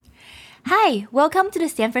Hi, welcome to the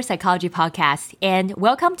Stanford Psychology Podcast, and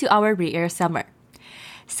welcome to our REAIR Summer.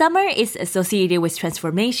 Summer is associated with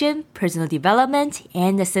transformation, personal development,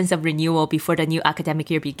 and a sense of renewal before the new academic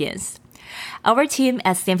year begins. Our team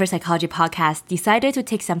at Stanford Psychology Podcast decided to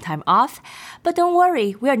take some time off, but don't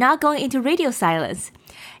worry, we are not going into radio silence.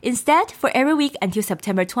 Instead, for every week until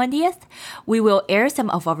September 20th, we will air some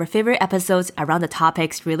of our favorite episodes around the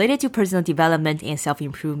topics related to personal development and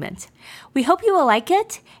self-improvement. We hope you will like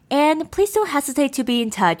it, and please don't hesitate to be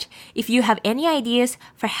in touch if you have any ideas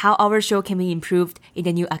for how our show can be improved in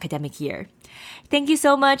the new academic year. Thank you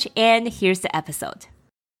so much, and here's the episode.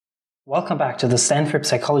 Welcome back to the Stanford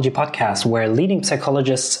Psychology Podcast, where leading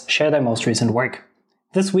psychologists share their most recent work.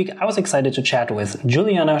 This week, I was excited to chat with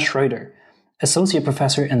Juliana Schroeder, Associate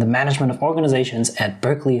Professor in the Management of Organizations at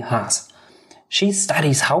Berkeley Haas. She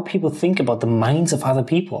studies how people think about the minds of other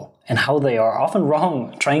people and how they are often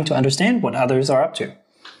wrong trying to understand what others are up to.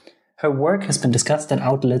 Her work has been discussed at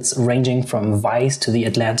outlets ranging from Vice to The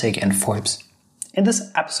Atlantic and Forbes. In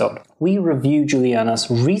this episode, we review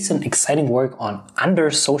Juliana's recent exciting work on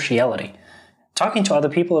under-sociality. Talking to other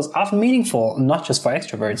people is often meaningful, not just for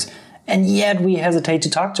extroverts, and yet we hesitate to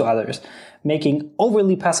talk to others, making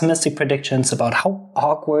overly pessimistic predictions about how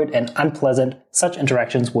awkward and unpleasant such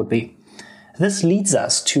interactions would be. This leads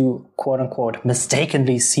us to, quote-unquote,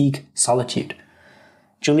 mistakenly seek solitude.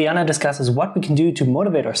 Juliana discusses what we can do to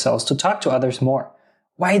motivate ourselves to talk to others more,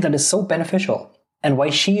 why that is so beneficial, and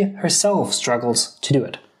why she herself struggles to do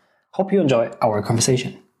it. Hope you enjoy our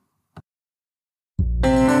conversation.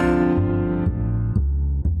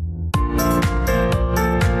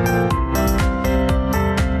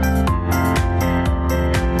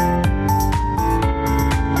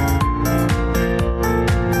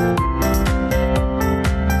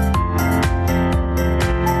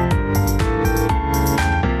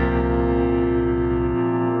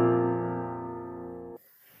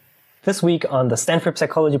 This week on the Stanford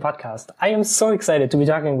Psychology Podcast, I am so excited to be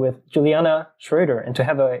talking with Juliana Schroeder and to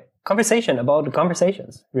have a conversation about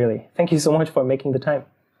conversations, really. Thank you so much for making the time.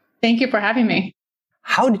 Thank you for having me.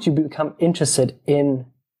 How did you become interested in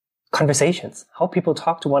conversations? How people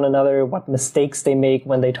talk to one another, what mistakes they make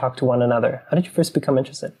when they talk to one another? How did you first become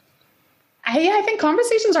interested? I think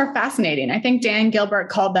conversations are fascinating. I think Dan Gilbert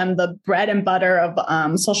called them the bread and butter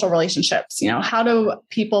of social relationships. How do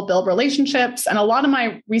people build relationships? And a lot of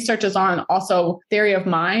my research is on also theory of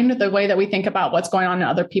mind, the way that we think about what's going on in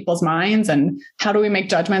other people's minds and how do we make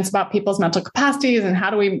judgments about people's mental capacities and how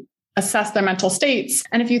do we assess their mental states.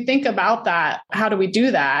 And if you think about that, how do we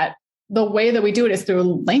do that? The way that we do it is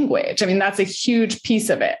through language. I mean, that's a huge piece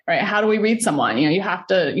of it, right? How do we read someone? You have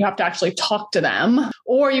to actually talk to them,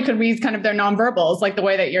 or you could read kind of their nonverbals, like the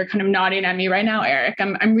way that you're kind of nodding at me right now, Eric.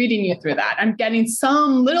 I'm reading you through that. I'm getting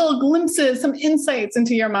some little glimpses, some insights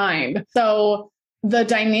into your mind. So the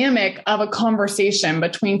dynamic of a conversation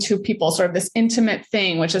between two people, sort of this intimate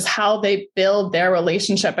thing, which is how they build their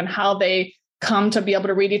relationship and how they come to be able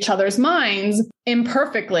to read each other's minds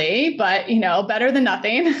imperfectly, but, better than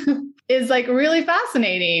nothing. Is like really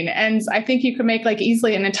fascinating. And I think you could make like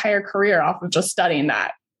easily an entire career off of just studying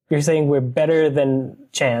that. You're saying we're better than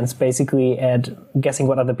chance, basically, at guessing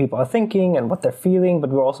what other people are thinking and what they're feeling, but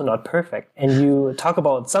we're also not perfect. And you talk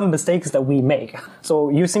about some mistakes that we make. So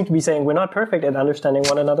you seem to be saying we're not perfect at understanding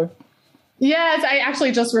one another. Yes, I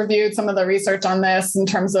actually just reviewed some of the research on this in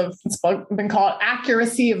terms of, it's been called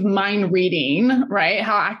accuracy of mind reading, right?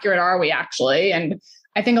 How accurate are we actually? And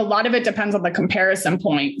I think a lot of it depends on the comparison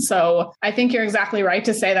point. So I think you're exactly right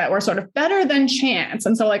to say that we're sort of better than chance.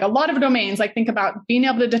 And so like a lot of domains, like think about being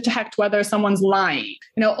able to detect whether someone's lying.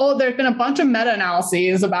 There's been a bunch of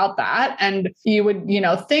meta-analyses about that. And you would,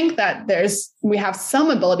 think that we have some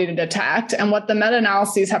ability to detect. And what the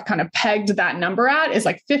meta-analyses have kind of pegged that number at is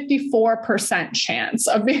like 54% chance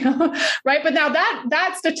of being, right? But now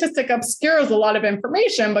that statistic obscures a lot of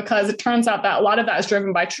information because it turns out that a lot of that is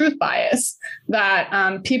driven by truth bias, that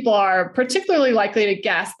people are particularly likely to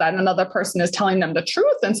guess that another person is telling them the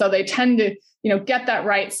truth. And so they tend to, get that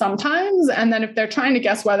right sometimes. And then if they're trying to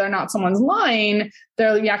guess whether or not someone's lying,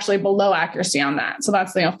 they're actually below accuracy on that. So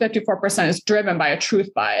that's, 54% is driven by a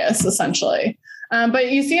truth bias, essentially.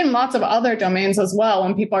 But you see in lots of other domains as well,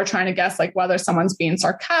 when people are trying to guess like whether someone's being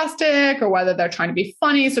sarcastic or whether they're trying to be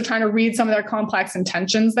funny. So trying to read some of their complex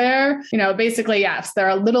intentions there, basically, yes, they're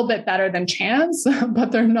a little bit better than chance,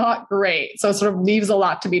 but they're not great. So it sort of leaves a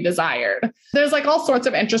lot to be desired. There's like all sorts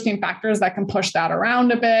of interesting factors that can push that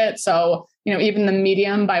around a bit. So, even the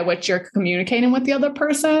medium by which you're communicating with the other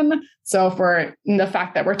person. So for the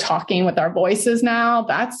fact that we're talking with our voices now,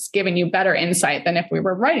 that's giving you better insight than if we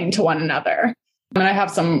were writing to one another. And I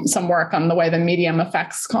have some work on the way the medium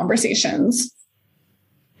affects conversations.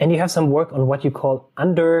 And you have some work on what you call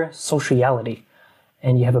under-sociality.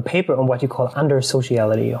 And you have a paper on what you call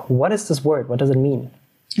under-sociality. What is this word? What does it mean?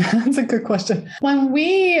 That's a good question. When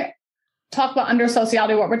we talk about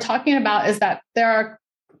under-sociality, what we're talking about is that there are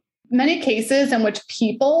many cases in which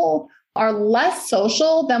people are less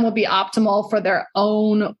social than would be optimal for their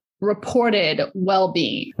own reported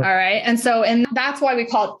well-being. All right. And that's why we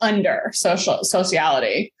call it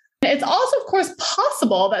under-sociality. It's also, of course,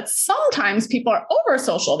 possible that sometimes people are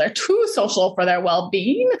over-social. They're too social for their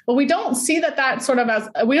well-being, but we don't see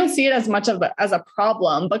we don't see it as much as a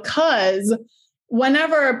problem, because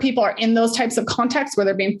whenever people are in those types of contexts where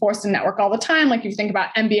they're being forced to network all the time, like if you think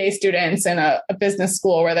about MBA students in a business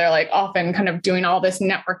school where they're like often kind of doing all this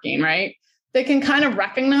networking, right? They can kind of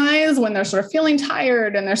recognize when they're sort of feeling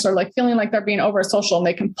tired and they're sort of like feeling like they're being over social, and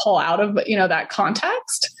they can pull out of, that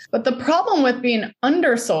context. But the problem with being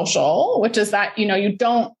under social, which is that, you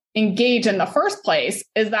don't engage in the first place,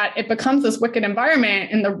 is that it becomes this wicked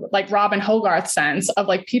environment in the like Robin Hogarth sense of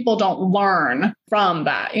like people don't learn from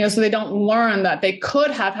that, so they don't learn that they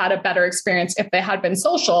could have had a better experience if they had been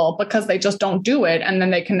social, because they just don't do it. And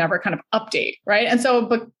then they can never kind of update. Right. And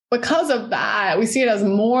so, because of that, we see it as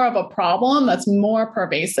more of a problem that's more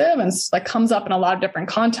pervasive and like comes up in a lot of different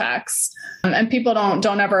contexts. And people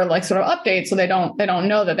don't ever like sort of update. So they don't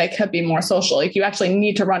know that they could be more social. Like you actually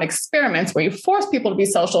need to run experiments where you force people to be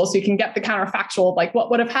social so you can get the counterfactual of like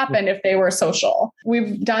what would have happened if they were social.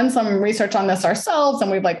 We've done some research on this ourselves,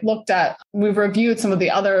 and we've reviewed some of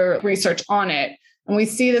the other research on it. And we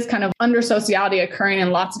see this kind of under-sociality occurring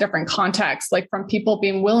in lots of different contexts, like from people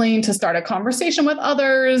being willing to start a conversation with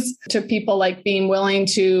others to people like being willing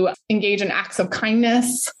to engage in acts of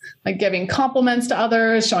kindness, like giving compliments to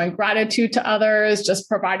others, showing gratitude to others, just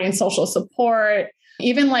providing social support,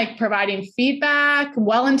 even like providing feedback,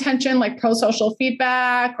 well-intentioned, like pro-social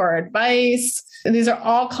feedback or advice. These are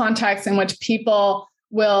all contexts in which people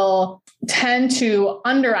will tend to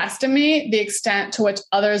underestimate the extent to which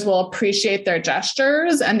others will appreciate their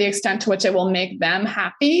gestures and the extent to which it will make them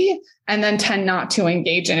happy, and then tend not to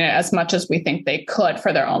engage in it as much as we think they could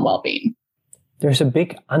for their own well-being. There's a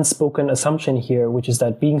big unspoken assumption here, which is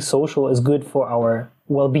that being social is good for our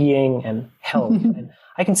well-being and health. And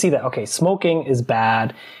I can see that, okay, smoking is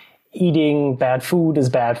bad, eating bad food is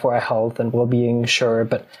bad for our health and well-being, sure,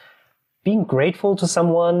 but being grateful to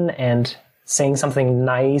someone and saying something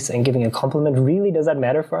nice and giving a compliment, really, does that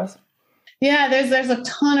matter for us? Yeah, there's a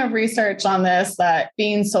ton of research on this, that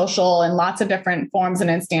being social in lots of different forms and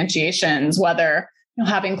instantiations, whether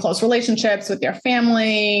having close relationships with your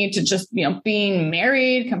family, to just being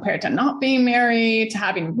married compared to not being married, to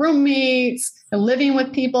having roommates, living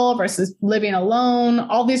with people versus living alone,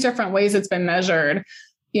 all these different ways it's been measured.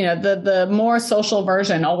 The more social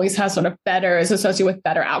version always has is associated with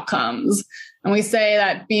better outcomes. And we say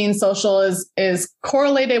that being social is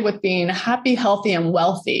correlated with being happy, healthy, and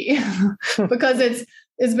wealthy because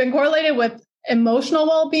it's been correlated with emotional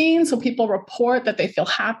well-being. So people report that they feel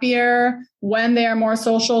happier when they are more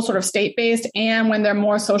social, sort of state-based, and when they're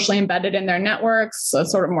more socially embedded in their networks, so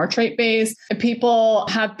sort of more trait-based. People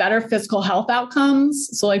have better physical health outcomes.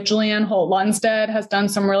 So like Juliana Holt-Lunstead has done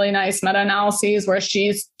some really nice meta-analyses where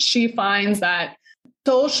she finds that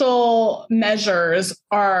social measures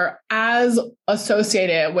are as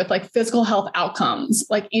associated with like physical health outcomes,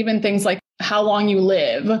 like even things like how long you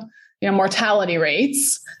live, mortality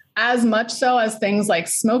rates, as much so as things like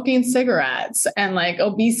smoking cigarettes and like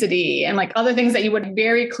obesity and like other things that you would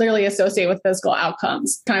very clearly associate with physical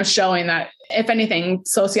outcomes, kind of showing that if anything,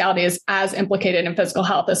 sociality is as implicated in physical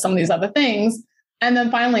health as some of these other things. And then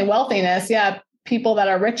finally, wealthiness. Yeah. People that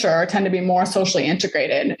are richer tend to be more socially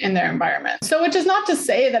integrated in their environment. So which is not to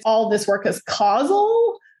say that all this work is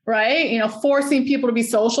causal, right? Forcing people to be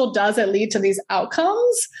social, does it lead to these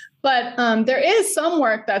outcomes? But there is some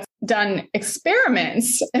work that's done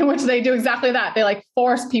experiments in which they do exactly that. They like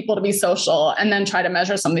force people to be social and then try to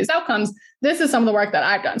measure some of these outcomes. This is some of the work that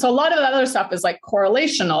I've done. So a lot of the other stuff is like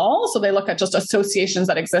correlational. So they look at just associations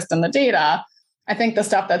that exist in the data. I think the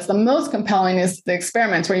stuff that's the most compelling is the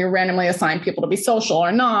experiments where you randomly assign people to be social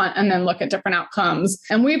or not, and then look at different outcomes.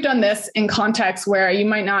 And we've done this in contexts where you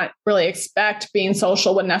might not really expect being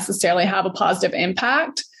social would necessarily have a positive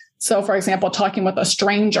impact. So for example, talking with a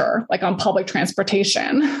stranger, like on public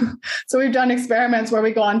transportation. So we've done experiments where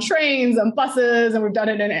we go on trains and buses, and we've done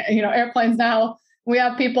it in airplanes now. We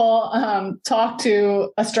have people talk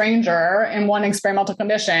to a stranger in one experimental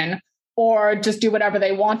condition, or just do whatever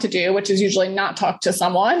they want to do, which is usually not talk to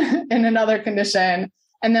someone in another condition.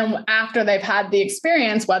 And then after they've had the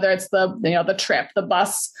experience, whether it's the trip, the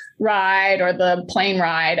bus ride or the plane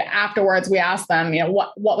ride, afterwards, we ask them,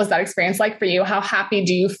 what was that experience like for you? How happy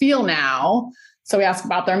do you feel now? So we ask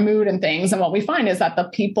about their mood and things. And what we find is that the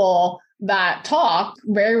people that talk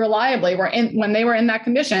very reliably when they were in that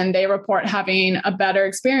condition, they report having a better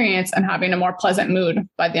experience and having a more pleasant mood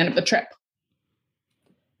by the end of the trip.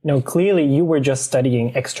 No, clearly you were just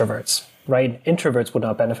studying extroverts, right? Introverts would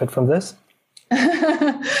not benefit from this.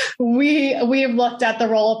 We've looked at the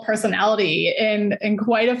role of personality in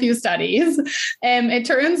quite a few studies. And it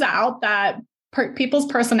turns out that people's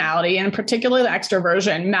personality, and particularly the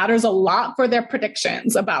extroversion, matters a lot for their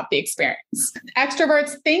predictions about the experience.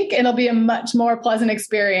 Extroverts think it'll be a much more pleasant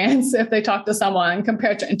experience if they talk to someone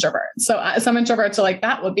compared to introverts. So some introverts are like,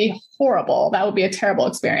 that would be horrible. That would be a terrible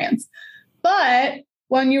experience. But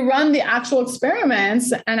when you run the actual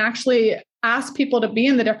experiments and actually ask people to be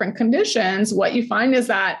in the different conditions, what you find is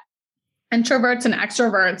that introverts and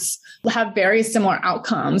extroverts have very similar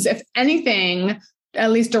outcomes. If anything, at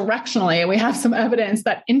least directionally, we have some evidence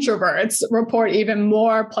that introverts report even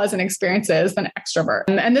more pleasant experiences than extroverts.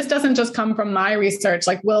 And this doesn't just come from my research.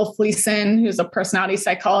 Like Will Fleeson, who's a personality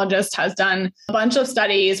psychologist, has done a bunch of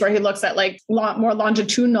studies where he looks at more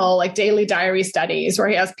longitudinal, like daily diary studies, where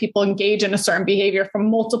he has people engage in a certain behavior for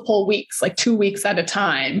multiple weeks, like 2 weeks at a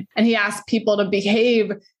time. And he asks people to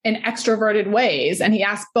behave in extroverted ways. And he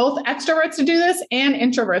asked both extroverts to do this and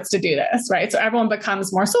introverts to do this, right? So everyone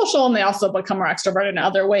becomes more social and they also become more extroverted in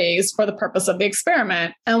other ways for the purpose of the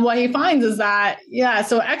experiment. And what he finds is that,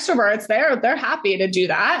 so extroverts, they're happy to do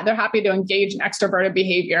that. They're happy to engage in extroverted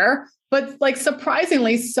behavior, but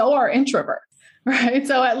surprisingly, so are introverts. Right.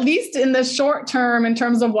 So at least in the short term, in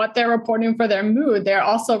terms of what they're reporting for their mood, they're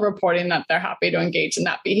also reporting that they're happy to engage in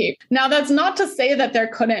that behavior. Now, that's not to say that there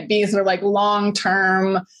couldn't be sort of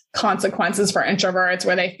long-term consequences for introverts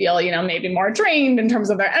where they feel, maybe more drained in terms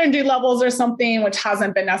of their energy levels or something, which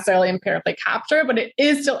hasn't been necessarily empirically captured. But it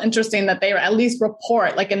is still interesting that they at least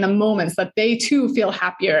report in the moments that they too feel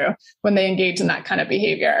happier when they engage in that kind of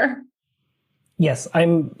behavior. Yes,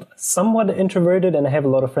 I'm somewhat introverted and I have a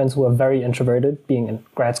lot of friends who are very introverted being in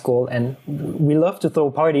grad school, and we love to throw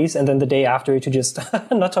parties and then the day after to just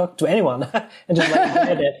not talk to anyone and just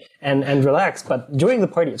and relax. But during the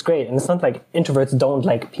party, it's great. And it's not like introverts don't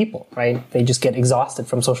like people, right? They just get exhausted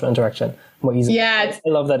from social interaction more easily. Yeah. I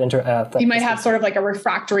love that. You might have sort of a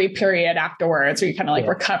refractory period afterwards where you kind of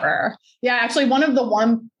recover. Yeah, actually one of the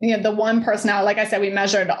one personality, like I said, we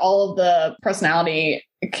measured all of the personality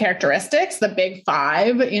characteristics, the big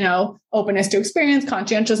 5, openness to experience,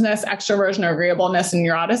 conscientiousness, extroversion, agreeableness, and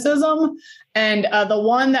neuroticism. And the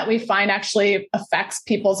one that we find actually affects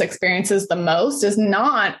people's experiences the most is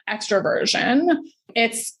not extroversion.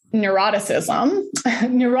 It's neuroticism.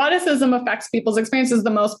 Neuroticism affects people's experiences the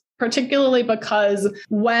most, particularly because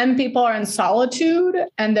when people are in solitude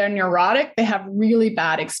and they're neurotic, they have really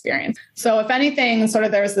bad experience. So if anything, sort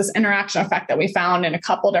of there's this interaction effect that we found in a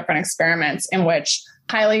couple different experiments in which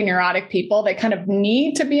highly neurotic people, they kind of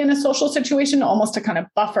need to be in a social situation almost to kind of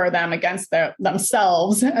buffer them against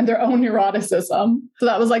themselves and their own neuroticism. So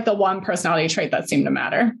that was the one personality trait that seemed to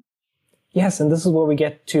matter. Yes, and this is where we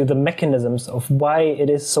get to the mechanisms of why it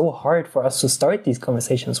is so hard for us to start these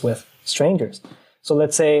conversations with strangers. So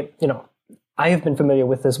let's say, I have been familiar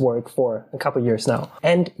with this work for a couple of years now.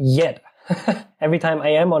 And yet, every time I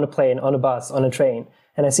am on a plane, on a bus, on a train,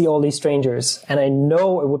 and I see all these strangers, and I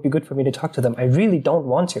know it would be good for me to talk to them, I really don't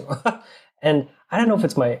want to. And I don't know if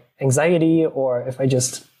it's my anxiety or if I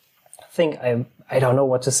just think I don't know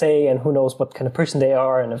what to say, and who knows what kind of person they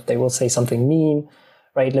are, and if they will say something mean,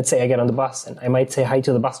 right? Let's say I get on the bus, and I might say hi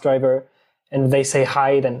to the bus driver, and if they say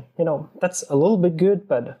hi, then, that's a little bit good,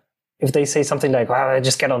 but if they say something like, well, I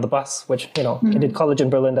just get on the bus, which, I did college in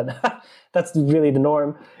Berlin, then that's really the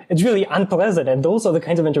norm. It's really unpleasant. And those are the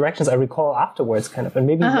kinds of interactions I recall afterwards, kind of. And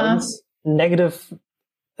maybe those negative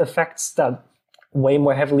effects that weigh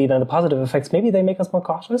more heavily than the positive effects, maybe they make us more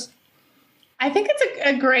cautious. I think it's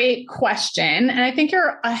a great question. And I think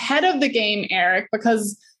you're ahead of the game, Eric,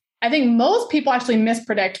 because I think most people actually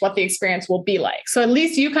mispredict what the experience will be like. So at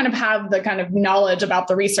least you kind of have the kind of knowledge about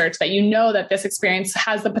the research that that this experience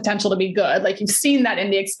has the potential to be good. You've seen that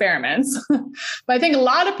in the experiments. But I think a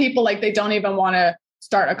lot of people, they don't even want to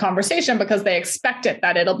start a conversation because they expect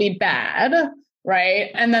that it'll be bad.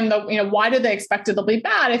 Right. And then why do they expect it'll be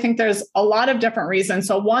bad? I think there's a lot of different reasons.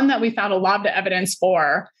 So one that we found a lot of evidence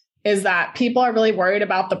for is that people are really worried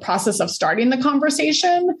about the process of starting the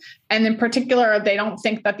conversation. And in particular, they don't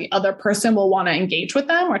think that the other person will want to engage with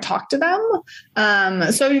them or talk to them.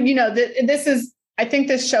 So, this is, I think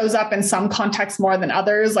this shows up in some contexts more than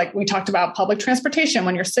others. Like we talked about public transportation,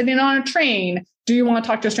 when you're sitting on a train, do you want to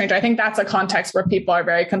talk to a stranger? I think that's a context where people are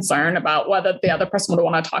very concerned about whether the other person would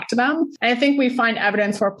want to talk to them. And I think we find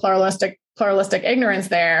evidence for pluralistic ignorance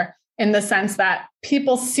there, in the sense that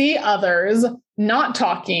people see others not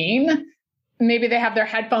talking. Maybe they have their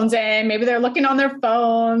headphones in, maybe they're looking on their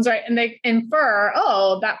phones, right? And they infer,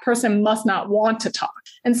 oh, that person must not want to talk.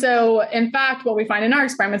 And so, in fact, what we find in our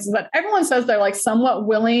experiments is that everyone says they're like somewhat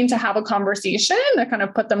willing to have a conversation. They kind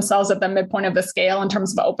of put themselves at the midpoint of the scale in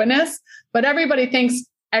terms of openness, but everybody thinks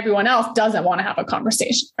everyone else doesn't want to have a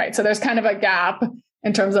conversation, right? So there's kind of a gap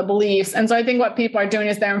in terms of beliefs. And so I think what people are doing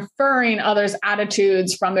is they're inferring others'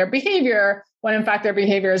 attitudes from their behavior, when in fact their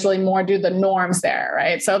behavior is really more due to the norms there,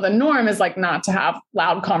 right? So the norm is like not to have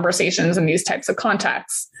loud conversations in these types of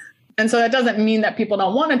contexts. And so that doesn't mean that people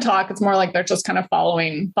don't want to talk. It's more like they're just kind of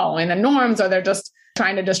following the norms, or they're just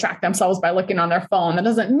trying to distract themselves by looking on their phone. That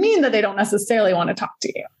doesn't mean that they don't necessarily want to talk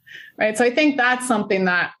to you, right? So I think that's something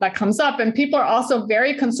that comes up. And people are also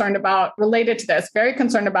very concerned about, related to this, very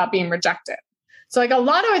concerned about being rejected. So like a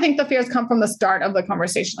lot of, I think the fears come from the start of the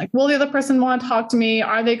conversation. Like, will the other person want to talk to me?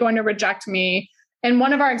 Are they going to reject me? In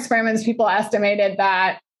one of our experiments, people estimated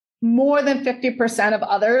that more than 50% of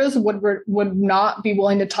others would not be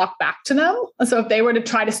willing to talk back to them. So if they were to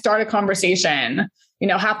try to start a conversation,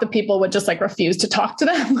 half the people would just like refuse to talk to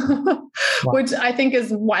them, wow. Which I think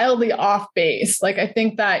is wildly off base. Like, I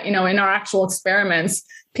think that, in our actual experiments,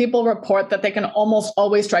 people report that they can almost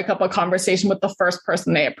always strike up a conversation with the first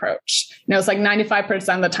person they approach. It's like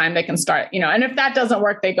 95% of the time they can start, and if that doesn't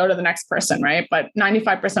work, they go to the next person, right? But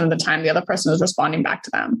 95% of the time, the other person is responding back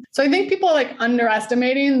to them. So I think people are like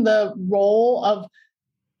underestimating the role of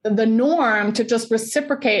the norm to just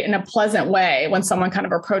reciprocate in a pleasant way when someone kind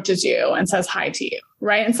of approaches you and says hi to you,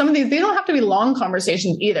 right? And some of these, they don't have to be long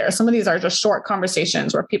conversations either. Some of these are just short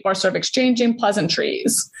conversations where people are sort of exchanging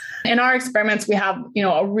pleasantries. In our experiments, we have,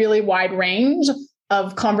 a really wide range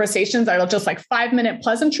of conversations that are just like 5-minute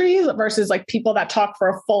pleasantries versus like people that talk for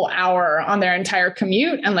a full hour on their entire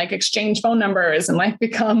commute and like exchange phone numbers and like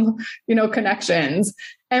become, connections.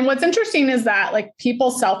 And what's interesting is that like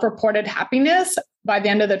people's self-reported happiness by the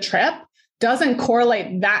end of the trip doesn't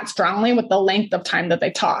correlate that strongly with the length of time that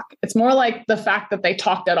they talk. It's more like the fact that they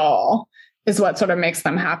talked at all is what sort of makes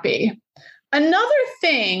them happy. Another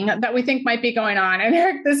thing that we think might be going on, and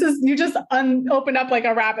Eric, you just opened up like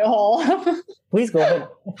a rabbit hole. Please go ahead.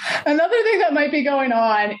 Another thing that might be going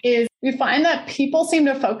on is we find that people seem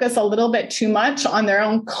to focus a little bit too much on their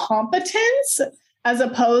own competence as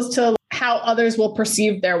opposed to how others will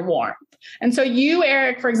perceive their warmth. And so you,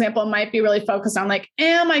 Eric, for example, might be really focused on like,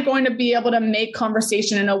 am I going to be able to make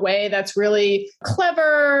conversation in a way that's really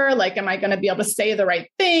clever? Like, am I going to be able to say the right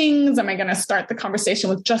things? Am I going to start the conversation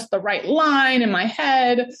with just the right line in my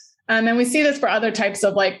head? And we see this for other types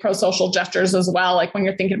of like pro-social gestures as well. Like when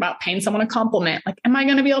you're thinking about paying someone a compliment, like, am I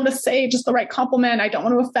going to be able to say just the right compliment? I don't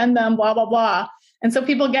want to offend them, blah, blah, blah. And so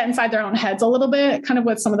people get inside their own heads a little bit, kind of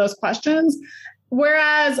with some of those questions.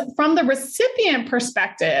 Whereas from the recipient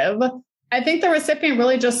perspective, I think the recipient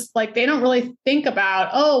really just like, they don't really think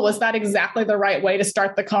about, oh, was that exactly the right way to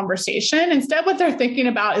start the conversation? Instead, what they're thinking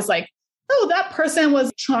about is like, oh, that person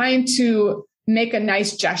was trying to make a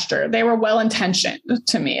nice gesture. They were well-intentioned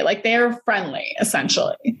to me. Like they're friendly,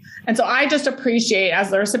 essentially. And so I just appreciate, as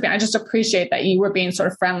the recipient, I just appreciate that you were being sort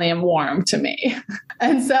of friendly and warm to me.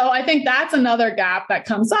 And so I think that's another gap that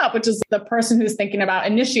comes up, which is the person who's thinking about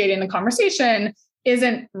initiating the conversation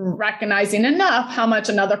isn't recognizing enough how much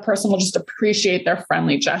another person will just appreciate their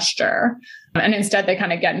friendly gesture. And instead, they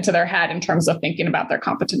kind of get into their head in terms of thinking about their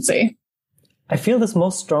competency. I feel this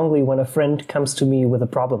most strongly when a friend comes to me with a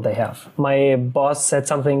problem they have. My boss said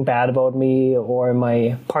something bad about me, or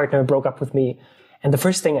my partner broke up with me. And the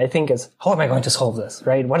first thing I think is, how am I going to solve this,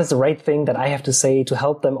 right? What is the right thing that I have to say to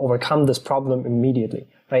help them overcome this problem immediately,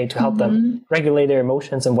 right? To help them regulate their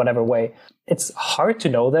emotions in whatever way. It's hard to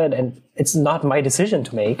know that, and it's not my decision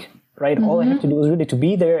to make, right? All I have to do is really to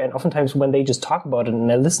be there. And oftentimes when they just talk about it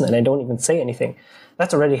and I listen and I don't even say anything,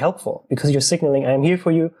 that's already helpful because you're signaling, I'm here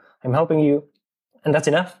for you, I'm helping you. And that's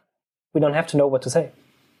enough. We don't have to know what to say.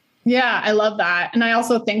 Yeah, I love that. And I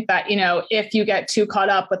also think that, if you get too caught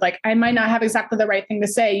up with like, I might not have exactly the right thing to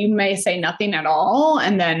say, you may say nothing at all.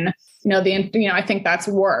 And then, I think that's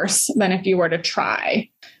worse than if you were to try.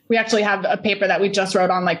 We actually have a paper that we just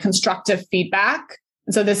wrote on like constructive feedback.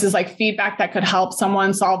 So this is like feedback that could help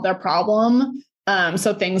someone solve their problem.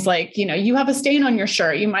 So things like, you have a stain on your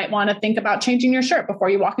shirt. You might want to think about changing your shirt before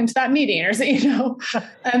you walk into that meeting or,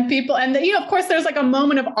 and of course there's like a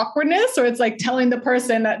moment of awkwardness or it's like telling the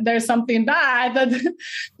person that there's something bad,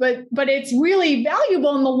 but it's really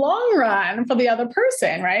valuable in the long run for the other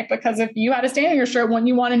person, right? Because if you had a stain on your shirt, wouldn't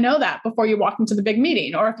you want to know that before you walk into the big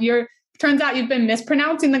meeting? Or if turns out you've been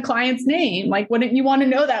mispronouncing the client's name, like, wouldn't you want to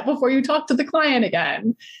know that before you talk to the client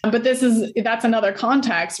again? But that's another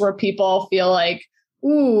context where people feel like,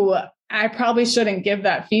 ooh, I probably shouldn't give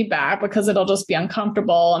that feedback because it'll just be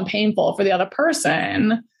uncomfortable and painful for the other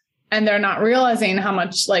person. And they're not realizing how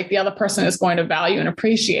much like the other person is going to value and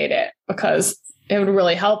appreciate it because it would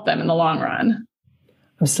really help them in the long run.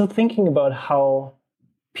 I'm still thinking about how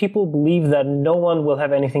people believe that no one will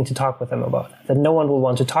have anything to talk with them about, that no one will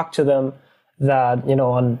want to talk to them, that,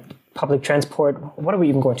 on public transport, what are we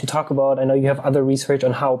even going to talk about? I know you have other research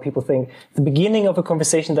on how people think the beginning of a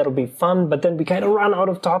conversation that'll be fun, but then we kind of run out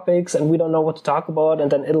of topics and we don't know what to talk about, and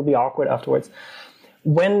then it'll be awkward afterwards.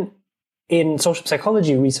 When in social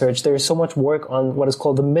psychology research, there is so much work on what is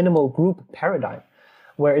called the minimal group paradigm,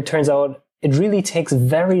 where it turns out it really takes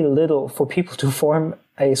very little for people to form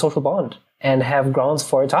a social bond and have grounds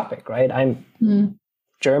for a topic, right? I'm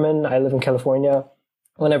German, I live in California.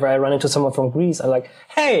 Whenever I run into someone from Greece, I'm like,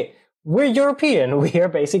 hey, we're European. We are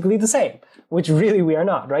basically the same, which really we are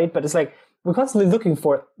not, right? But it's like, we're constantly looking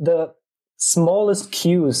for the smallest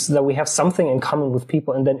cues that we have something in common with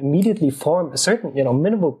people and then immediately form a certain,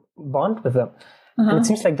 minimal bond with them. And it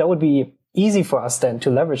seems like that would be easy for us then to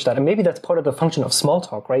leverage that. And maybe that's part of the function of small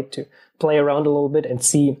talk, right? To play around a little bit and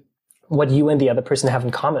see what you and the other person have in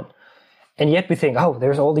common. And yet we think, oh,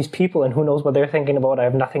 there's all these people and who knows what they're thinking about. I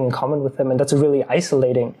have nothing in common with them. And that's a really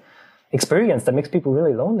isolating experience that makes people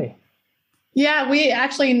really lonely. Yeah,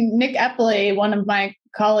 Nick Epley, one of my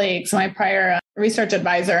colleagues, my prior research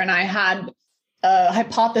advisor, and I had a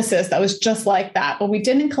hypothesis that was just like that, but we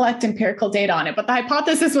didn't collect empirical data on it. But the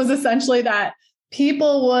hypothesis was essentially that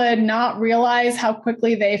people would not realize how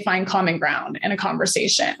quickly they find common ground in a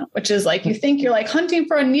conversation, which is like, you think you're like hunting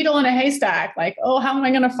for a needle in a haystack, like, oh, how am I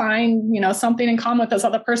going to find, something in common with this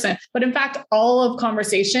other person? But in fact, all of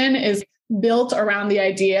conversation is built around the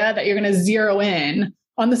idea that you're going to zero in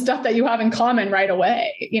on the stuff that you have in common right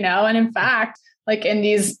away, and in fact, like in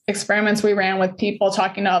these experiments we ran with people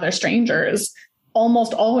talking to other strangers,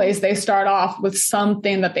 almost always they start off with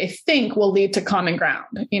something that they think will lead to common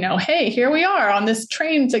ground. Hey, here we are on this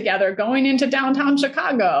train together going into downtown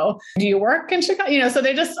Chicago. Do you work in Chicago? So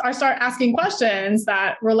they just start asking questions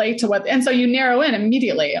that relate to and so you narrow in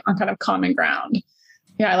immediately on kind of common ground.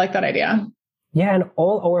 Yeah, I like that idea. Yeah, and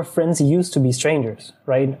all our friends used to be strangers,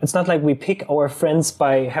 right? It's not like we pick our friends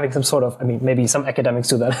by having some sort of, maybe some academics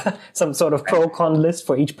do that, some sort of pro-con list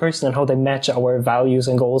for each person and how they match our values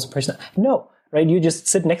and goals. No, right? You just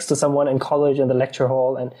sit next to someone in college in the lecture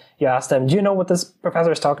hall and you ask them, do you know what this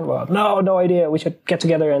professor is talking about? No idea. We should get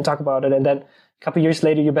together and talk about it. And then a couple of years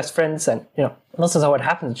later, you're best friends. And, this is how it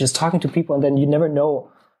happens. Just talking to people and then you never know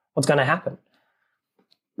what's going to happen.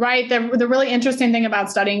 Right. The really interesting thing about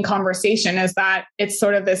studying conversation is that it's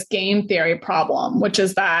sort of this game theory problem, which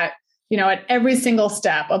is that, at every single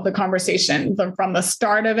step of the conversation, from the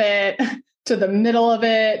start of it to the middle of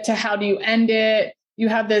it to how do you end it, you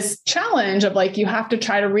have this challenge of like, you have to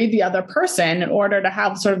try to read the other person in order to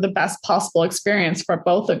have sort of the best possible experience for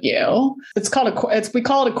both of you. We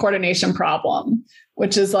call it a coordination problem,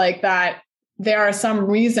 which is like that there are some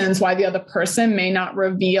reasons why the other person may not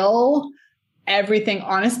reveal everything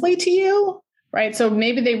honestly to you, right? So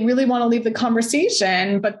maybe they really want to leave the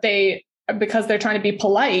conversation, but because they're trying to be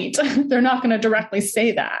polite, they're not going to directly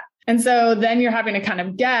say that. And so then you're having to kind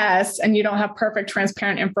of guess and you don't have perfect,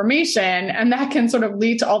 transparent information. And that can sort of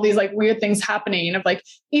lead to all these like weird things happening of like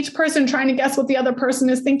each person trying to guess what the other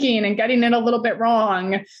person is thinking and getting it a little bit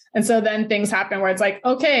wrong. And so then things happen where it's like,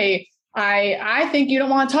 okay, I think you don't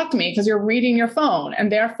want to talk to me because you're reading your phone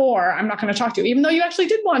and therefore I'm not going to talk to you, even though you actually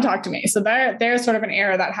did want to talk to me. So there's sort of an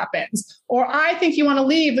error that happens. Or I think you want to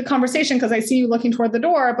leave the conversation because I see you looking toward the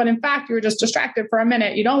door, but in fact, you were just distracted for a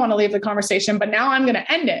minute. You don't want to leave the conversation, but now I'm going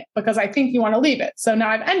to end it because I think you want to leave it. So now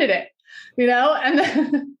I've ended it,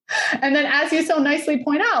 and then as you so nicely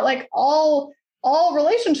point out, like all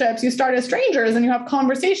relationships, you start as strangers and you have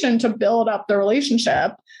conversation to build up the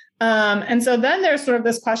relationship. And so then there's sort of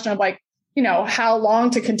this question of like, how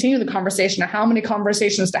long to continue the conversation or how many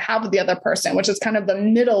conversations to have with the other person, which is kind of the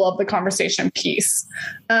middle of the conversation piece.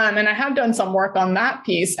 And I have done some work on that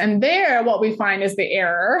piece. And there, what we find is the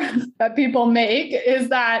error that people make is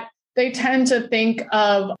that they tend to think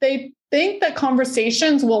that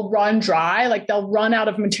conversations will run dry, like they'll run out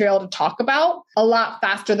of material to talk about a lot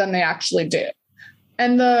faster than they actually do.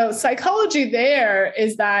 And the psychology there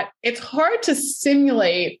is that it's hard to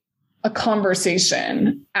simulate a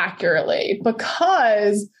conversation accurately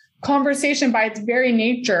because conversation by its very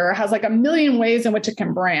nature has like a million ways in which it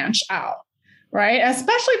can branch out, right?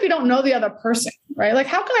 Especially if you don't know the other person, right? Like,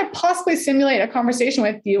 how can I possibly simulate a conversation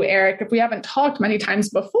with you, Eric, if we haven't talked many times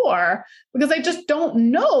before? Because I just don't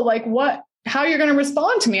know like how you're going to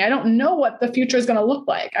respond to me. I don't know what the future is going to look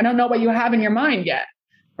like. I don't know what you have in your mind yet.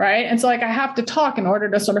 Right. And so like, I have to talk in order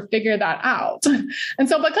to sort of figure that out. And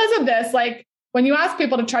so because of this, like when you ask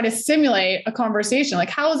people to try to simulate a conversation, like,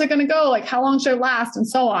 how is it going to go? Like, how long should it last? And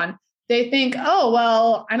so on. They think, oh,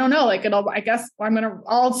 well, I don't know. Like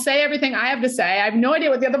I'll say everything I have to say. I have no idea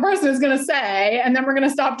what the other person is going to say. And then we're going to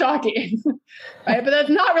stop talking. Right. But that's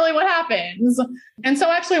not really what happens. And so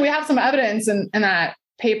actually we have some evidence in that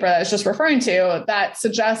paper that I was just referring to that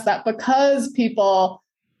suggests that because people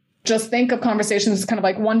just think of conversations as kind of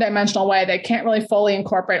like one-dimensional way, they can't really fully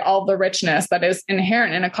incorporate all the richness that is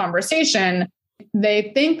inherent in a conversation.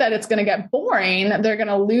 They think that it's going to get boring, they're going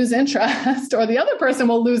to lose interest, or the other person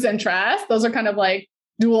will lose interest. Those are kind of like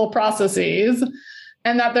dual processes,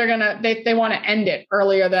 and that they want to end it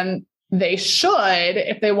earlier than they should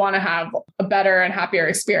if they want to have a better and happier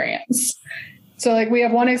experience. So like we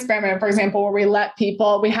have one experiment, for example, where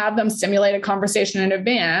we have them simulate a conversation in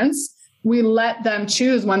advance. We let them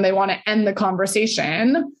choose when they want to end the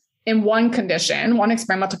conversation in one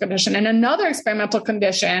experimental condition. In another experimental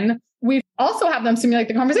condition, we also have them simulate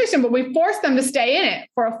the conversation, but we force them to stay in it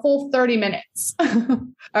for a full 30 minutes.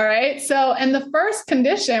 All right. So in the first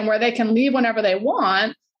condition where they can leave whenever they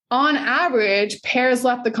want, on average, pairs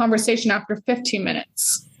left the conversation after 15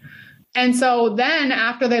 minutes. And so then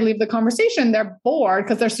after they leave the conversation, they're bored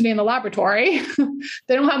because they're sitting in the laboratory.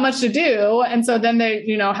 They don't have much to do. And so then they,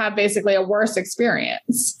 have basically a worse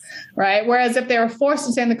experience, right? Whereas if they were forced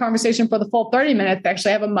to stay in the conversation for the full 30 minutes, they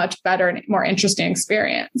actually have a much better and more interesting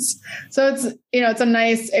experience. So it's a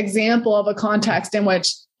nice example of a context in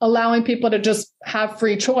which allowing people to just have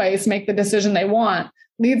free choice, make the decision they want,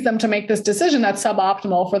 leads them to make this decision that's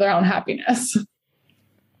suboptimal for their own happiness.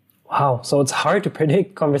 Wow. So it's hard to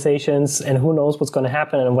predict conversations and who knows what's going to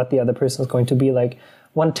happen and what the other person is going to be like.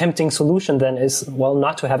 One tempting solution then is, well,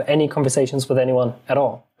 not to have any conversations with anyone at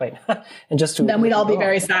all, right? And just to... Then we'd all be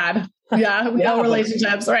very sad. Yeah. No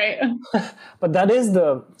relationships, right? But that is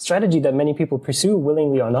the strategy that many people pursue,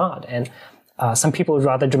 willingly or not. And some people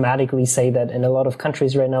rather dramatically say that in a lot of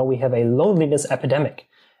countries right now, we have a loneliness epidemic.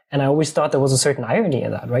 And I always thought there was a certain irony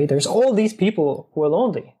in that, right? There's all these people who are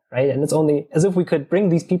lonely, right? And it's only as if we could bring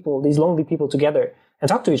these lonely people together and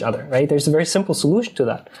talk to each other, right? There's a very simple solution to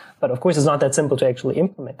that. But of course, it's not that simple to actually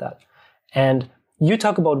implement that. And you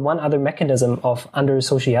talk about one other mechanism of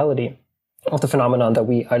under-sociality of the phenomenon, that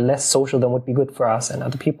we are less social than would be good for us and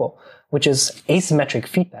other people, which is asymmetric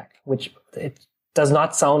feedback, which it does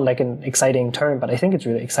not sound like an exciting term, but I think it's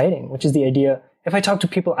really exciting, which is the idea, if I talk to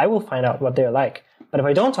people, I will find out what they're like. But if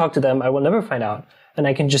I don't talk to them, I will never find out. And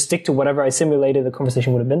I can just stick to whatever I simulated the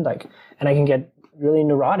conversation would have been like. And I can get really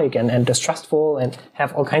neurotic and distrustful and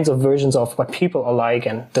have all kinds of versions of what people are like.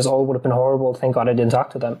 And this all would have been horrible. Thank God I didn't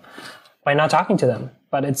talk to them by not talking to them.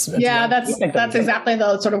 But it's that's exactly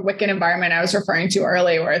the sort of wicked environment I was referring to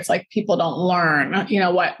earlier, where it's like people don't learn,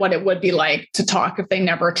 what it would be like to talk if they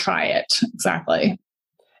never try it. Exactly.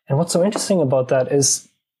 And what's so interesting about that is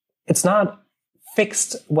it's not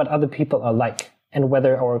fixed what other people are like and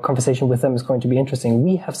whether our conversation with them is going to be interesting.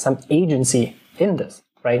 We have some agency in this,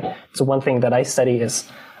 right? So one thing that I study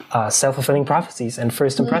is self-fulfilling prophecies and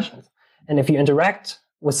first impressions. And if you interact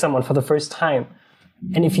with someone for the first time,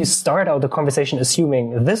 and if you start out the conversation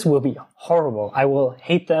assuming this will be horrible, I will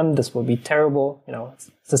hate them, this will be terrible,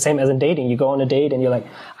 it's the same as in dating. You go on a date and you're like,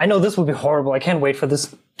 I know this will be horrible, I can't wait for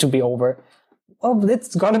this to be over. Well,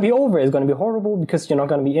 it's going to be over. It's going to be horrible because you're not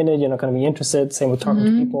going to be in it, you're not going to be interested. Same with talking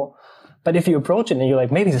to people. But if you approach it and you're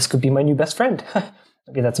like, maybe this could be my new best friend.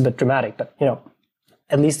 Maybe that's a bit dramatic, but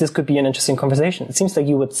at least this could be an interesting conversation. It seems like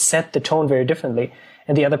you would set the tone very differently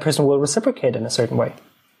and the other person will reciprocate in a certain way.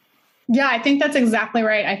 Yeah, I think that's exactly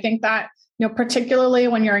right. I think that, particularly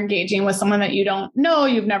when you're engaging with someone that you don't know,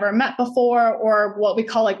 you've never met before, or what we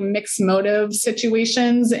call like mixed motive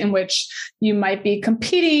situations in which you might be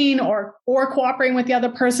competing or cooperating with the other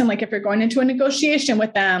person. Like if you're going into a negotiation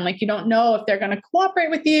with them, like you don't know if they're going to cooperate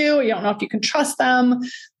with you, you don't know if you can trust them.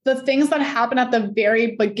 The things that happen at the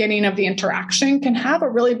very beginning of the interaction can have a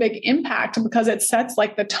really big impact because it sets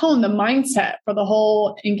like the tone, the mindset for the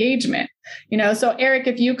whole engagement. So Eric,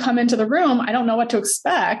 if you come into the room, I don't know what to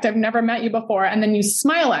expect. I've never met you before. And then you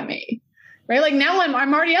smile at me. right? Like now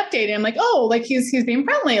I'm already updating. I'm like, oh, like he's being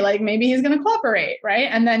friendly. Like maybe he's going to cooperate, right?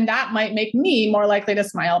 And then that might make me more likely to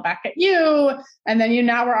smile back at you. And then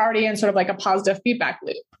now we're already in sort of like a positive feedback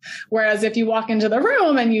loop. Whereas if you walk into the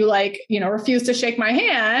room and you refuse to shake my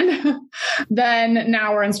hand, then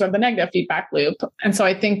now we're in sort of the negative feedback loop. And so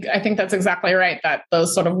I think that's exactly right, that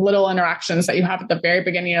those sort of little interactions that you have at the very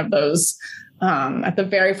beginning of those, at the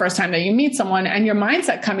very first time that you meet someone, and your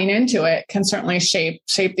mindset coming into it can certainly shape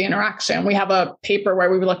the interaction. We have a paper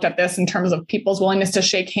where we looked at this in terms of people's willingness to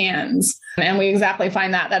shake hands. And we exactly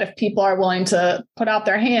find that if people are willing to put out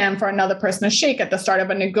their hand for another person to shake at the start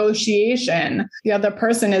of a negotiation, the other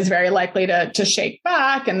person is very likely to shake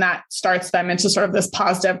back. And that starts them into sort of this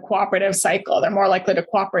positive cooperative cycle. They're more likely to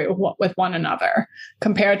cooperate with one another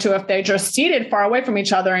compared to if they're just seated far away from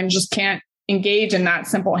each other and just can't engage in that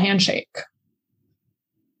simple handshake.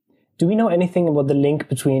 Do we know anything about the link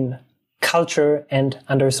between culture and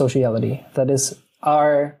under-sociality? That is,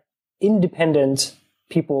 are independent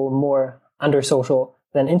people more under-social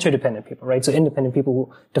than interdependent people, right? So independent people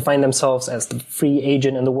who define themselves as the free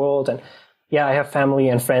agent in the world, and yeah, I have family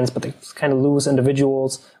and friends, but they're kind of loose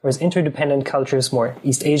individuals. Whereas interdependent cultures, more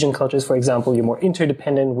East Asian cultures, for example, you're more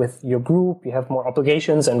interdependent with your group. You have more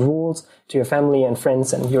obligations and rules to your family and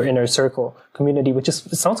friends and your inner circle community, which is,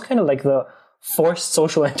 it sounds kind of like the forced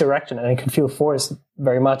social interaction, and it can feel forced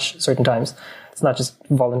very much certain times. It's not just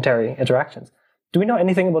voluntary interactions. Do we know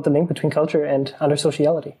anything about the link between culture and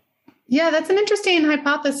under-sociality? Yeah, that's an interesting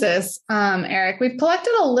hypothesis, Eric. We've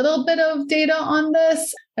collected a little bit of data on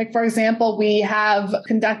this. Like, for example, we have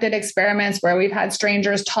conducted experiments where we've had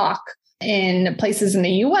strangers talk in places in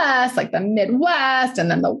the US, like the Midwest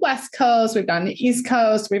and then the West Coast. We've done the East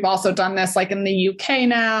Coast. We've also done this like in the UK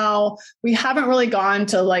now. We haven't really gone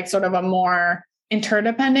to like sort of a more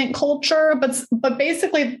interdependent culture, but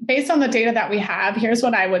basically based on the data that we have, here's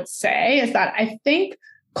what I would say is that I think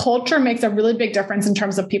culture makes a really big difference in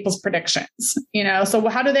terms of people's predictions, so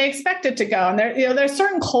how do they expect it to go? And there's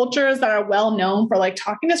certain cultures that are well known for like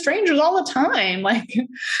talking to strangers all the time. Like,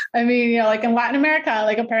 I mean, like in Latin America,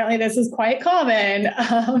 like apparently this is quite common.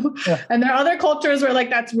 And there are other cultures where like,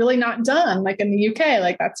 that's really not done. Like in the UK,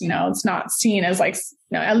 like that's, it's not seen as like,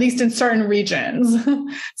 at least in certain regions,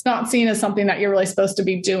 it's not seen as something that you're really supposed to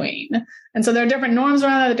be doing. And so there are different norms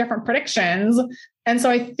around the different predictions. And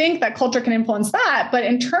so I think that culture can influence that. But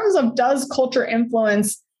in terms of does culture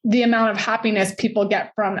influence the amount of happiness people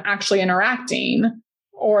get from actually interacting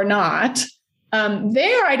or not,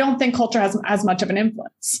 there, I don't think culture has as much of an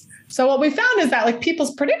influence. So what we found is that like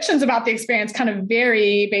people's predictions about the experience kind of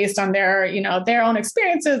vary based on their own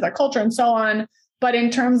experiences, their culture and so on. But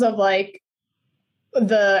in terms of like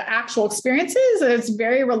the actual experiences, it's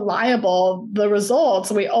very reliable, the results.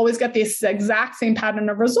 We always get this exact same pattern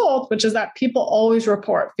of results, which is that people always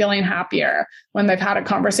report feeling happier when they've had a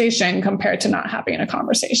conversation compared to not having a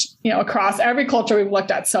conversation, across every culture we've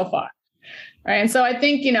looked at so far. Right. And so I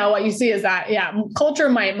think, what you see is that, culture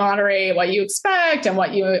might moderate what you expect and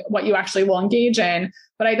what you actually will engage in,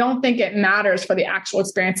 but I don't think it matters for the actual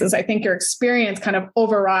experiences. I think your experience kind of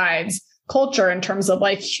overrides culture in terms of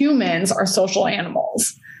like humans are social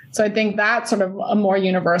animals. So I think that's sort of a more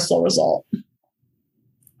universal result.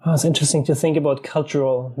 Oh, it's interesting to think about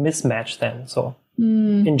cultural mismatch then. So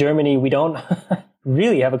in Germany, we don't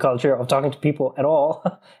really have a culture of talking to people at all.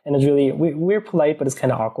 And it's really, we're polite, but it's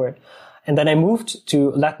kind of awkward. And then I moved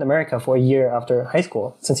to Latin America for a year after high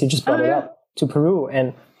school, since you just brought it up, to Peru.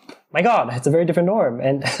 And my God, it's a very different norm.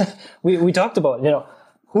 And we talked about,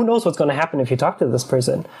 who knows what's going to happen if you talk to this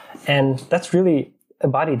person? And that's really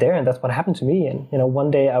embodied there. And that's what happened to me. And, one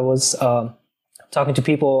day I was talking to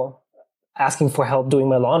people, asking for help doing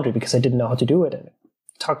my laundry because I didn't know how to do it. And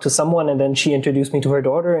talked to someone, and then she introduced me to her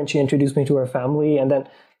daughter, and she introduced me to her family. And then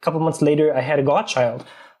a couple months later, I had a godchild.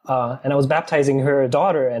 And I was baptizing her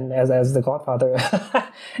daughter, and as the godfather.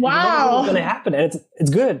 Wow. What's going to happen? And it's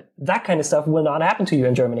good. That kind of stuff will not happen to you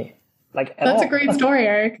in Germany. That's a great story,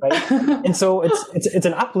 Eric. Right? And so it's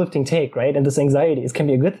an uplifting take, right? And this anxiety, it can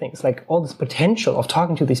be a good thing. It's like all this potential of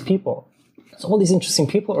talking to these people. There's all these interesting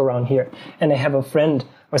people around here. And I have a friend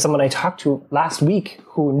or someone I talked to last week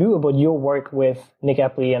who knew about your work with Nick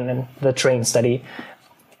Epley and the TRAIN study.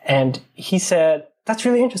 And he said, that's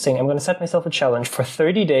really interesting. I'm going to set myself a challenge. For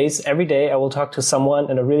 30 days, every day, I will talk to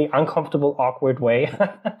someone in a really uncomfortable, awkward way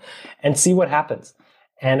and see what happens.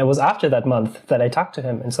 And it was after that month that I talked to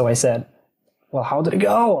him. And so I said, well, how did it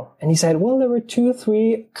go? And he said, well, there were 2 or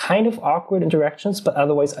 3 kind of awkward interactions, but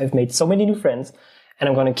otherwise I've made so many new friends, and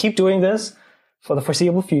I'm going to keep doing this for the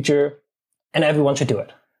foreseeable future, and everyone should do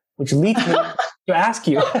it. Which leads me to ask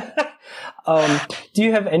you, Do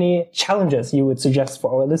you have any challenges you would suggest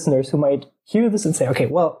for our listeners who might hear this and say, okay,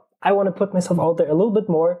 well, I want to put myself out there a little bit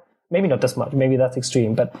more, maybe not this much, maybe that's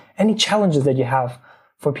extreme, but any challenges that you have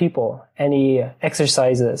for people, any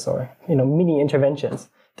exercises or, mini interventions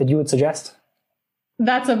that you would suggest?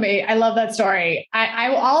 That's amazing. I love that story.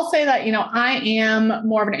 I'll say that, I am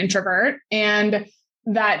more of an introvert, and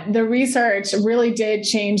that the research really did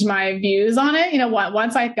change my views on it.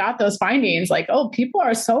 Once I got those findings, like, oh, people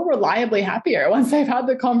are so reliably happier once they've had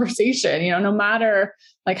the conversation, no matter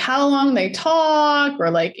like how long they talk,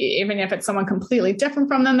 or like, even if it's someone completely different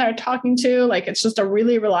from them they're talking to, like, it's just a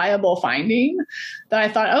really reliable finding that I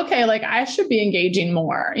thought, okay, like I should be engaging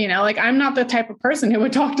more, like I'm not the type of person who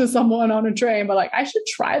would talk to someone on a train, but like, I should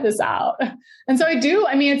try this out. And so I do.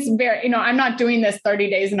 I mean, it's very, I'm not doing this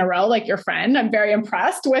 30 days in a row, like your friend. I'm very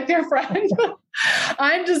impressed with your friend.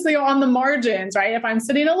 I'm just on the margins, right? If I'm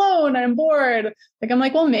sitting alone, I'm bored. Like, I'm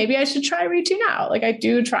like, well, maybe I should try reaching out. Like I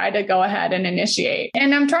do try to go ahead and initiate.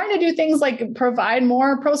 And I'm trying to do things like provide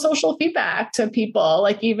more pro-social feedback to people,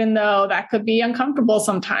 like, even though that could be uncomfortable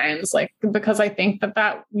sometimes, like, because I think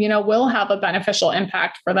that, will have a beneficial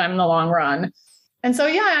impact for them in the long run. And so,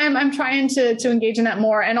 yeah, I'm trying to engage in that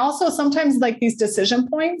more. And also sometimes like these decision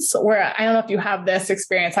points where I don't know if you have this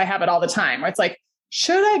experience, I have it all the time, where it's like,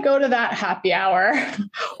 should I go to that happy hour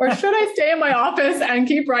or should I stay in my office and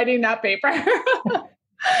keep writing that paper?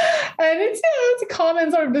 And it's a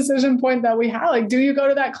common sort of decision point that we have. Like, do you go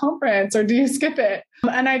to that conference or do you skip it?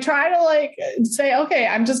 And I try to like say, okay,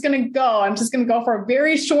 I'm just going to go. I'm just going to go for a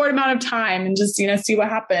very short amount of time and just, see what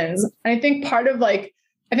happens. And I think part of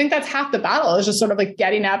I think that's half the battle, is just sort of like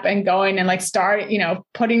getting up and going and like start,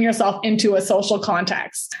 putting yourself into a social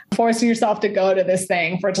context, forcing yourself to go to this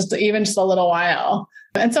thing for just a little while.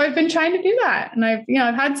 And so I've been trying to do that. And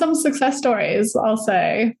I've had some success stories, I'll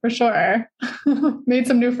say, for sure. Made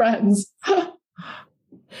some new friends. I'm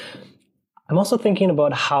also thinking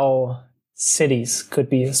about how cities could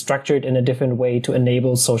be structured in a different way to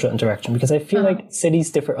enable social interaction, because I feel like cities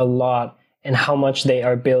differ a lot in how much they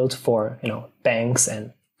are built for, banks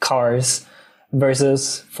and cars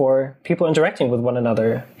versus for people interacting with one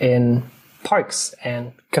another in parks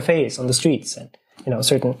and cafes on the streets, and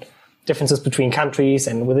certain differences between countries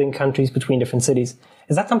and within countries between different cities.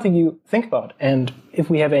 Is that something you think about? And if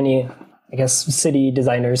we have any, city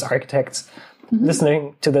designers, architects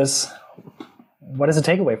listening to this, what is the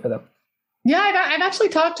takeaway for them? Yeah, I've actually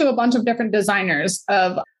talked to a bunch of different designers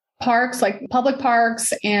of parks, like public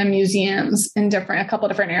parks and museums in a couple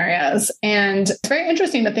of different areas. And it's very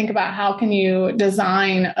interesting to think about how can you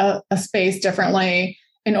design a space differently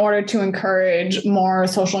in order to encourage more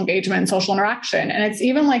social engagement, social interaction. And it's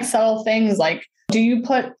even like subtle things like, do you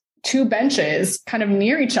put two benches kind of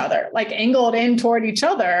near each other, like angled in toward each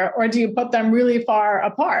other, or do you put them really far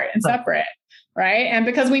apart and separate, right? And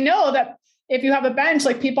because we know that if you have a bench,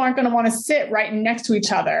 like people aren't going to want to sit right next to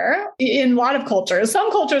each other in a lot of cultures.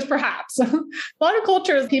 Some cultures, perhaps. A lot of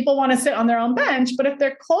cultures, people want to sit on their own bench, but if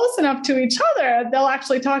they're close enough to each other, they'll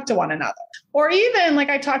actually talk to one another. Or even like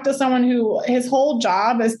I talked to someone who his whole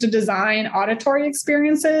job is to design auditory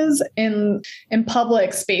experiences in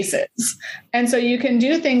public spaces. And so you can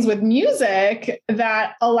do things with music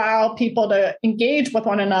that allow people to engage with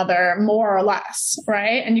one another more or less,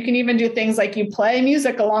 right? And you can even do things like you play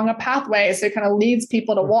music along a pathway, so it kind of leads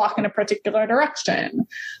people to walk in a particular direction,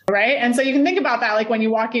 right? And so you can think about that, like when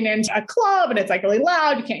you're walking into a club and it's like really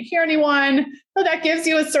loud, you can't hear anyone. So that gives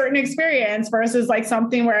you a certain experience versus like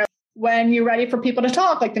something where when you're ready for people to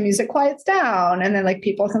talk, like the music quiets down and then like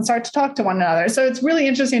people can start to talk to one another. So it's really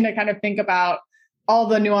interesting to kind of think about all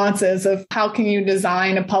the nuances of how can you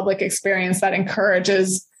design a public experience that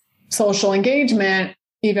encourages social engagement,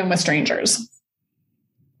 even with strangers.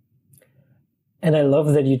 And I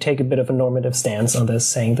love that you take a bit of a normative stance on this,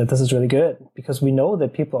 saying that this is really good because we know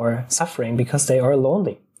that people are suffering because they are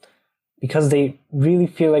lonely, because they really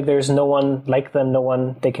feel like there's no one like them, no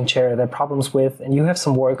one they can share their problems with. And you have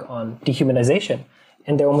some work on dehumanization.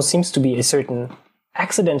 And there almost seems to be a certain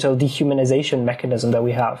accidental dehumanization mechanism that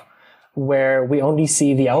we have, where we only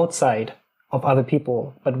see the outside of other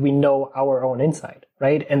people, but we know our own inside,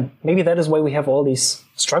 right? And maybe that is why we have all these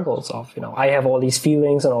struggles of, I have all these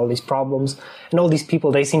feelings and all these problems, and all these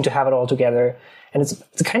people, they seem to have it all together. And it's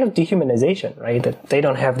a kind of dehumanization, right? That they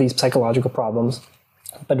don't have these psychological problems,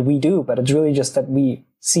 but we do. But it's really just that we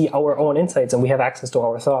see our own insights and we have access to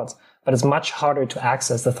our thoughts, but it's much harder to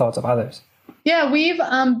access the thoughts of others. Yeah, we've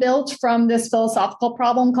built from this philosophical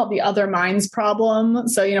problem called the other minds problem.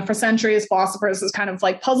 So, for centuries, philosophers has kind of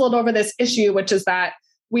like puzzled over this issue, which is that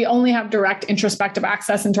we only have direct introspective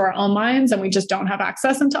access into our own minds and we just don't have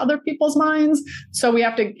access into other people's minds. So we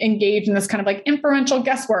have to engage in this kind of like inferential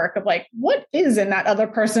guesswork of like, what is in that other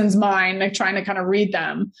person's mind, like trying to kind of read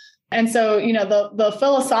them. And so, the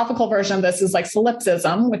philosophical version of this is like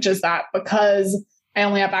solipsism, which is that because I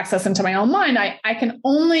only have access into my own mind, I can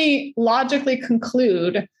only logically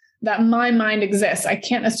conclude that my mind exists. I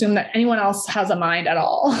can't assume that anyone else has a mind at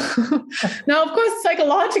all. Now, of course,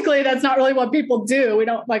 psychologically, that's not really what people do. We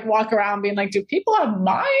don't like walk around being like, do people have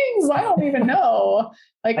minds? I don't even know.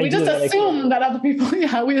 Like we just assume that other people,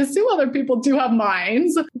 we assume other people do have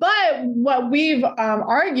minds. But what we've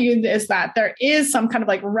argued is that there is some kind of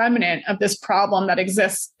like remnant of this problem that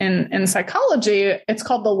exists in psychology. It's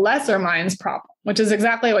called the lesser minds problem, which is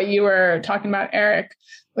exactly what you were talking about, Eric,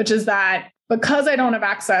 which is that because I don't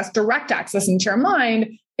have direct access into your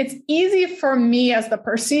mind, it's easy for me as the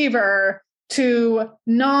perceiver to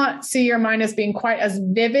not see your mind as being quite as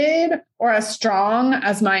vivid or as strong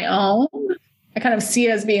as my own. I kind of see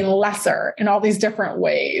it as being lesser in all these different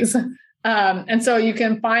ways. And so you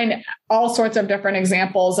can find all sorts of different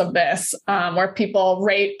examples of this, where people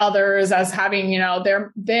rate others as having,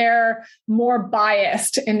 they're more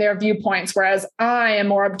biased in their viewpoints, whereas I am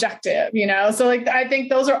more objective, So like, I think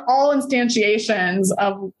those are all instantiations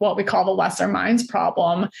of what we call the lesser minds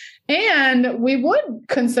problem. And we would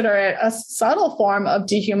consider it a subtle form of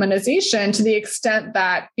dehumanization to the extent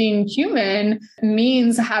that being human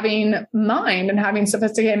means having mind and having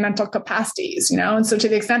sophisticated mental capacities, And so to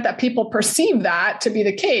the extent that people perceive that to be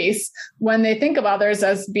the case, when they think of others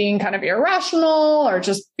as being kind of irrational or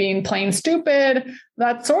just being plain stupid,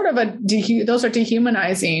 that's sort of those are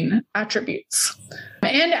dehumanizing attributes.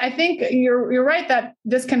 And I think you're right that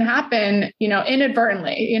this can happen,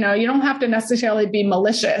 inadvertently. You don't have to necessarily be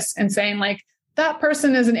malicious and saying like, that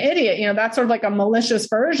person is an idiot. That's sort of like a malicious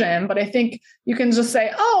version. But I think you can just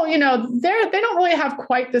say, oh, they don't really have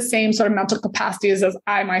quite the same sort of mental capacities as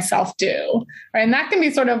I myself do. Right. And that can be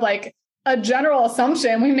sort of like a general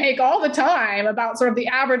assumption we make all the time about sort of the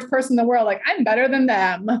average person in the world. Like, I'm better than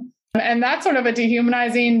them. And that's sort of a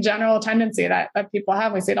dehumanizing general tendency that people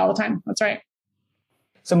have. We see it all the time. That's right.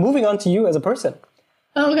 So moving on to you as a person.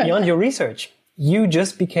 Okay. Beyond your research, you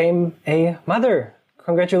just became a mother.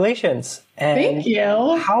 Congratulations. And thank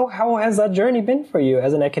you. How has that journey been for you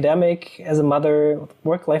as an academic, as a mother,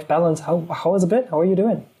 work-life balance? How has it been? How are you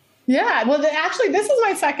doing? Yeah, well, actually, this is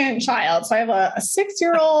my second child. So I have a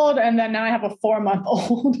 6-year-old and then now I have a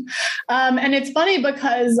 4-month-old. And it's funny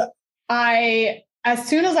because as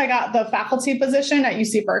soon as I got the faculty position at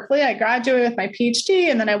UC Berkeley, I graduated with my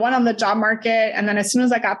PhD and then I went on the job market. And then as soon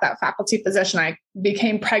as I got that faculty position, I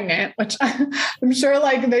became pregnant, which I'm sure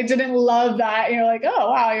like they didn't love that. You're like,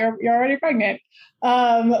 oh, wow, you're already pregnant.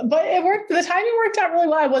 But it worked. The timing worked out really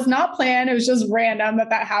well. It was not planned. It was just random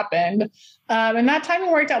that happened. And that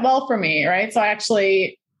timing worked out well for me. Right. So I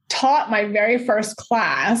actually taught my very first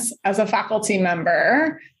class as a faculty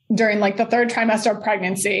member during like the 3rd trimester of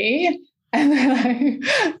pregnancy. And then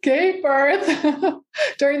I gave birth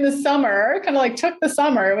during the summer, kind of like took the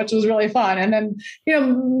summer, which was really fun. And then,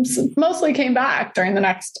 mostly came back during the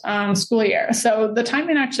next school year. So the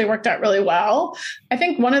timing actually worked out really well. I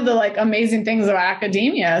think one of the like amazing things about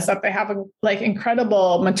academia is that they have like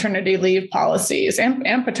incredible maternity leave policies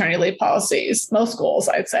and paternity leave policies, most schools,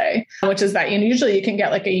 I'd say, which is that usually you can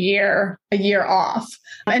get like a year off.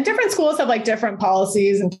 And different schools have like different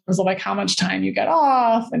policies in terms of like how much time you get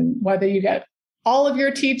off and whether you get all of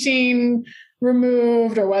your teaching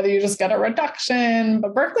removed or whether you just get a reduction.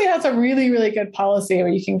 But Berkeley has a really, really good policy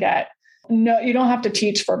where you don't have to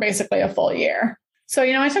teach for basically a full year. So,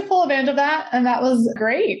 I took full advantage of that and that was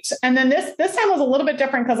great. And then this time was a little bit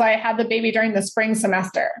different because I had the baby during the spring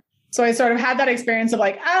semester. So I sort of had that experience of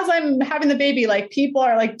like, as I'm having the baby, like people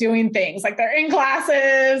are like doing things, like they're in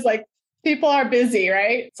classes, like people are busy,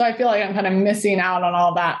 right? So I feel like I'm kind of missing out on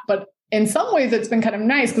all that. But in some ways, it's been kind of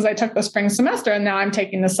nice because I took the spring semester and now I'm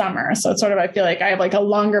taking the summer. So it's sort of, I feel like I have like a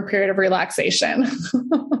longer period of relaxation.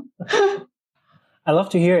 I love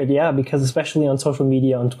to hear it, yeah, because especially on social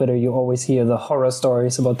media, on Twitter, you always hear the horror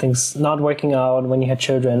stories about things not working out when you had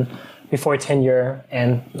children before tenure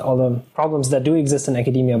and all the problems that do exist in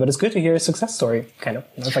academia. But it's good to hear a success story, kind of,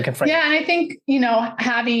 if I can frame it. Yeah, and I think,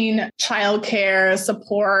 having childcare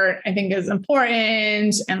support, I think is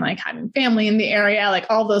important. And like having family in the area, like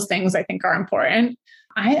all those things I think are important.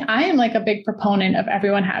 I am like a big proponent of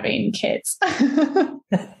everyone having kids.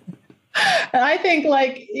 And I think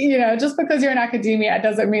like, just because you're in academia,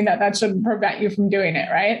 doesn't mean that should prevent you from doing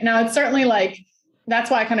it, right? Now, it's certainly like,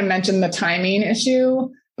 that's why I kind of mentioned the timing issue,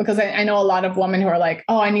 because I know a lot of women who are like,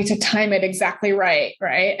 oh, I need to time it exactly right.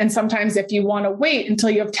 Right. And sometimes if you want to wait until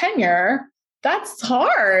you have tenure, that's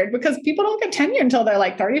hard because people don't get tenure until they're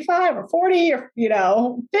like 35 or 40 or,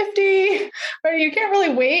 50, right? You can't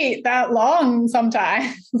really wait that long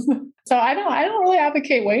sometimes. So I don't really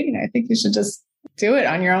advocate waiting. I think you should just do it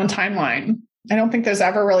on your own timeline. I don't think there's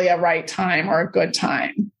ever really a right time or a good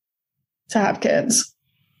time to have kids.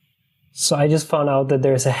 So I just found out that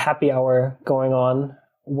there's a happy hour going on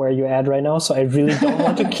where you're at right now. So I really don't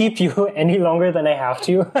want to keep you any longer than I have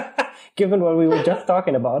to, given what we were just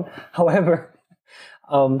talking about. However,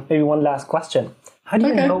 maybe one last question. How do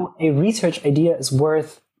you know a research idea is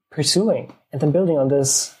worth pursuing? And then building on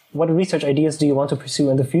this, what research ideas do you want to pursue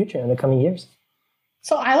in the future, in the coming years?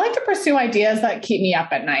 So I like to pursue ideas that keep me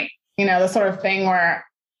up at night. The sort of thing where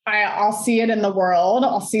I'll see it in the world.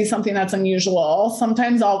 I'll see something that's unusual.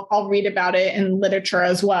 Sometimes I'll read about it in literature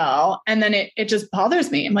as well. And then it just bothers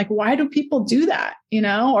me. I'm like, why do people do that?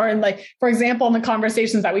 Or like, for example, in the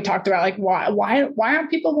conversations that we talked about, like why aren't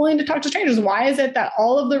people willing to talk to strangers? Why is it that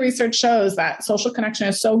all of the research shows that social connection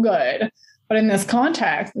is so good, but in this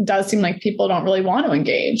context, it does seem like people don't really want to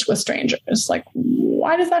engage with strangers? Like,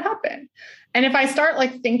 why does that happen? And if I start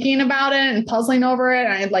like thinking about it and puzzling over it,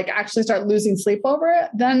 and I like actually start losing sleep over it,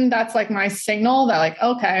 then that's like my signal that like,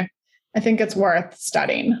 okay, I think it's worth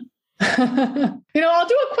studying. I'll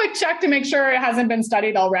do a quick check to make sure it hasn't been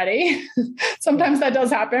studied already. Sometimes that does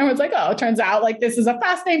happen. It's like, oh, it turns out like this is a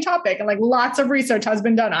fascinating topic and like lots of research has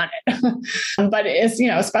been done on it. But it's,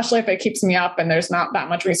 especially if it keeps me up and there's not that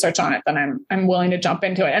much research on it, then I'm willing to jump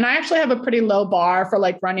into it. And I actually have a pretty low bar for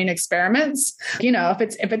like running experiments. If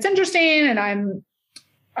it's interesting and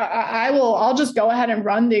I'll just go ahead and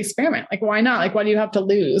run the experiment. Like, why not? Like, what do you have to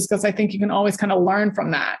lose? Because I think you can always kind of learn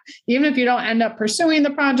from that. Even if you don't end up pursuing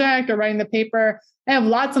the project or writing the paper, I have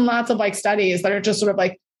lots and lots of like studies that are just sort of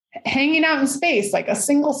like hanging out in space, like a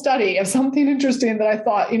single study of something interesting that I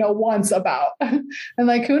thought, once about. And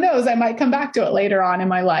like, who knows, I might come back to it later on in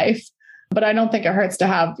my life, but I don't think it hurts to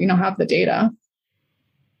have the data.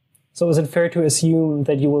 So is it fair to assume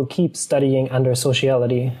that you will keep studying under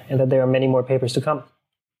sociality and that there are many more papers to come?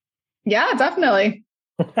 Yeah, definitely.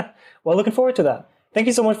 Well, looking forward to that. Thank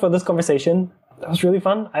you so much for this conversation. That was really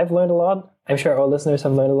fun. I've learned a lot. I'm sure our listeners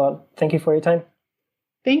have learned a lot. Thank you for your time.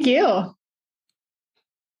 Thank you.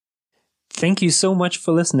 Thank you so much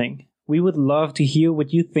for listening. We would love to hear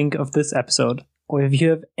what you think of this episode, or if you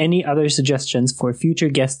have any other suggestions for future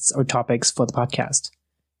guests or topics for the podcast.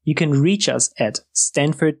 You can reach us at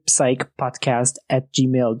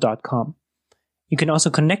stanfordpsychpodcast@gmail.com. You can also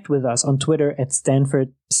connect with us on Twitter at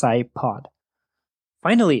StanfordPsyPod.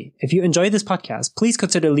 Finally, if you enjoyed this podcast, please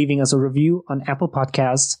consider leaving us a review on Apple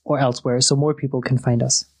Podcasts or elsewhere so more people can find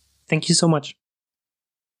us. Thank you so much.